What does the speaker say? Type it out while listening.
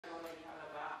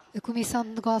A Comissão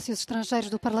de Negócios Estrangeiros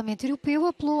do Parlamento Europeu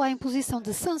apelou à imposição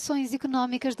de sanções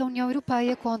económicas da União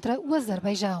Europeia contra o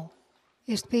Azerbaijão.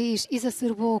 Este país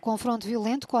exacerbou o confronto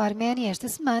violento com a Arménia esta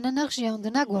semana na região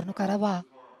de Nagorno-Karabakh.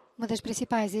 Uma das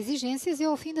principais exigências é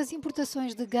o fim das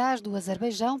importações de gás do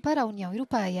Azerbaijão para a União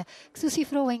Europeia, que se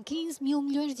cifrou em 15 mil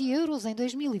milhões de euros em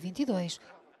 2022.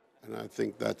 And I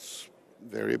think that's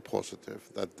very positive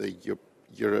that the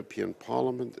European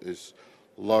Parliament is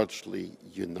largely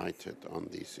united on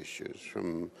these issues,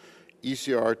 from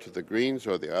ECR to the Greens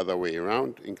or the other way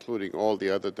around, including all the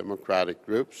other democratic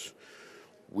groups.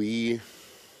 We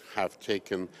have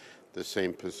taken the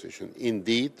same position.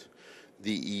 Indeed,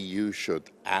 the EU should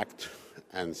act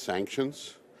and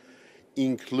sanctions,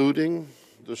 including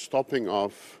the stopping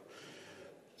of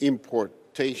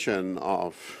importation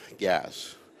of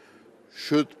gas,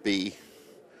 should be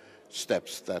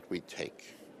steps that we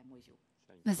take.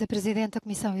 Mas a Presidente da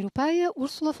Comissão Europeia,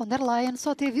 Ursula von der Leyen,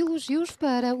 só teve elogios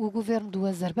para o governo do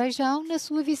Azerbaijão na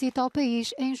sua visita ao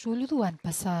país em julho do ano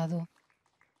passado.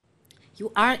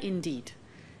 You are indeed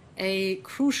a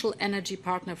crucial energy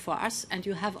partner for us and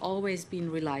you have always been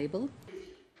reliable.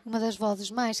 Uma das vozes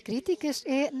mais críticas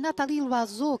é Nathalie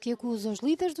Loiseau, que acusa os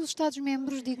líderes dos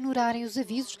Estados-membros de ignorarem os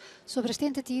avisos sobre as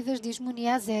tentativas de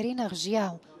hegemonia azeri na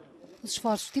região. Os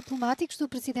esforços diplomáticos do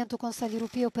Presidente do Conselho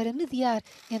Europeu para mediar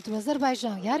entre o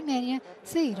Azerbaijão e a Arménia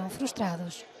saíram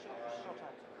frustrados.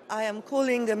 I am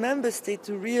calling the member state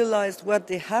to realize what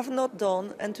they have not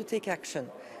done and to take action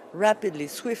rapidly,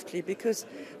 swiftly, because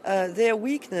their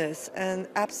weakness and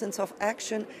absence of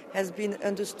action has been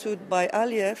understood by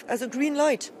Aliyev as a green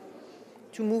light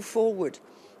to move forward.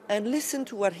 And listen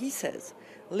to what he says,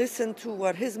 listen to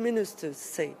what his ministers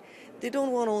say. They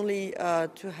don't want only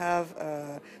to have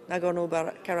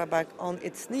Nagorno-Karabakh on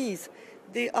its knees.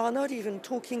 They are not even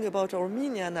talking about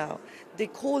Armenia now. They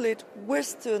call it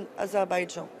Western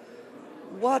Azerbaijan.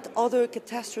 What other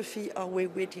catastrophe are we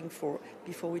waiting for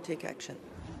before we take action?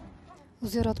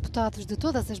 Os eurodeputados de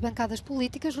todas as bancadas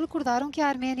políticas recordaram que a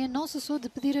Arménia não cessou de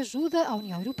pedir ajuda à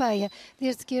União Europeia,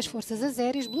 desde que as forças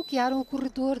azéris bloquearam o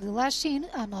corredor de Lachin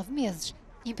há 9 meses.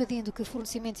 Impedindo que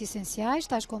fornecimentos essenciais,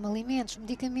 tais como alimentos,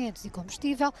 medicamentos e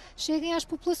combustível, cheguem às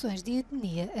populações de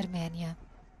etnia arménia.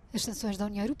 As sanções da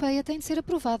União Europeia têm de ser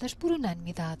aprovadas por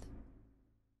unanimidade.